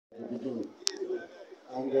doing.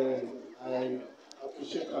 And I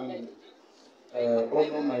appreciate and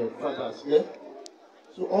honor my fathers here.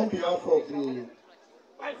 So on behalf of the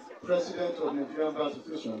President of Nigerian Bar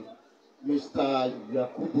Association, Mr.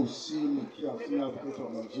 Yakubu C. Mukia, Senior Advocate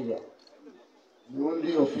of Nigeria, the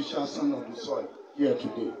only official son of the soil here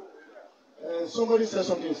today. Somebody said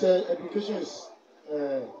something, said education is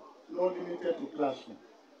not limited to classroom.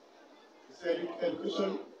 He said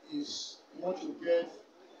education is what you get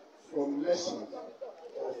from lessons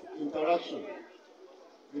of interaction,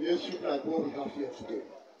 relationship like what we have here today.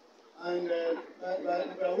 And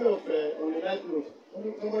by way of on the light note,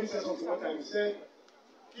 somebody said something one time. He said,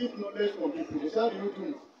 keep knowledge from people. They said, how do you do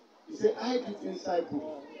it? He said, hide it inside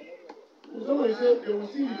books. Somebody said, they will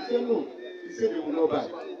see you. He said, no. He said, they will not buy.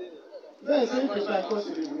 Then I said, if they buy, because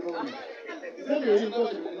they will not read. He said, they will read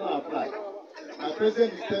because they will not apply. My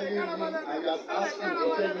president is telling me, and he has asked me to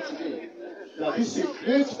tell you today, that this is a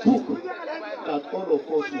great book that all of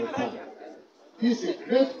us must buy. This is a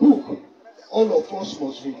great book all of us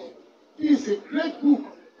must read. This is a great book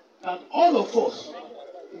that all of us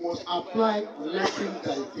must apply lessons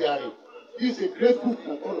that is therein. This is a great book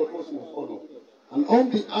that all of us must follow. And on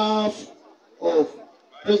behalf of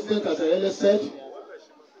President, as I earlier said,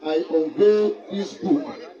 I unveil this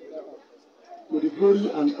book to the glory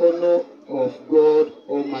and honor of God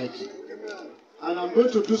Almighty. And I'm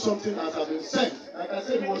going to do something as I've been sent. Like I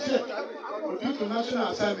said, he was here. But due to national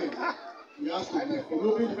assignment, he has to be. For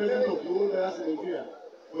nobody the president of the whole layers in Nigeria,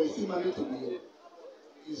 but he still managed to be here.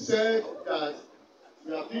 He said that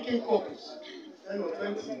we are picking copies, 10 or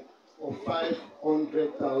 20, of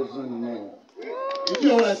 500,000 naira. Did you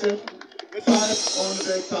hear what I said?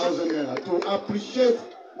 500,000 naira to appreciate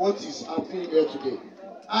what is happening here today.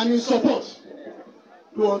 And in support,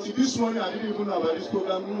 though until this morning I didn't even know about this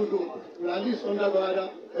program, even though we're at least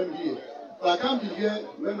undergraduate MBA. But I can't be here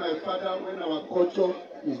when our culture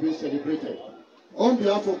is being celebrated. On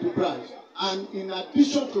behalf of the branch, and in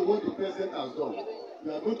addition to what the president has done,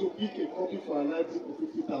 we are going to pick a copy for our library for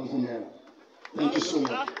 50,000 naira. Thank you so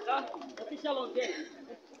much. Official on there.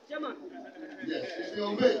 Chairman. Yes, it's the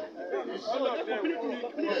unveil. Yes.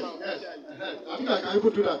 I think I can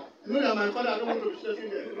even do that. You know that my father, I don't want to be stressing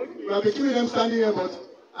there. We have been killing them standing here, but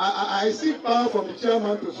I seek power from the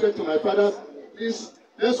chairman to say to my fathers, please,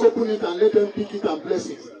 let's open it and let them pick it and bless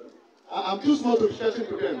it. I'm too small to be stressing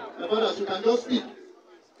to them. My fathers, you can just speak.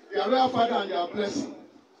 They are real father and they are blessing.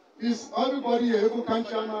 Please, everybody here, even can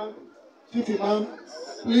chairman, chief imam,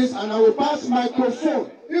 please, and I will pass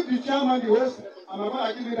microphone. If the chairman, the host, and my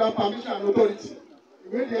father give me that permission and authority,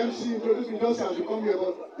 the way the MC introduce me just as you come here,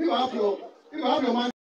 but if you have your man.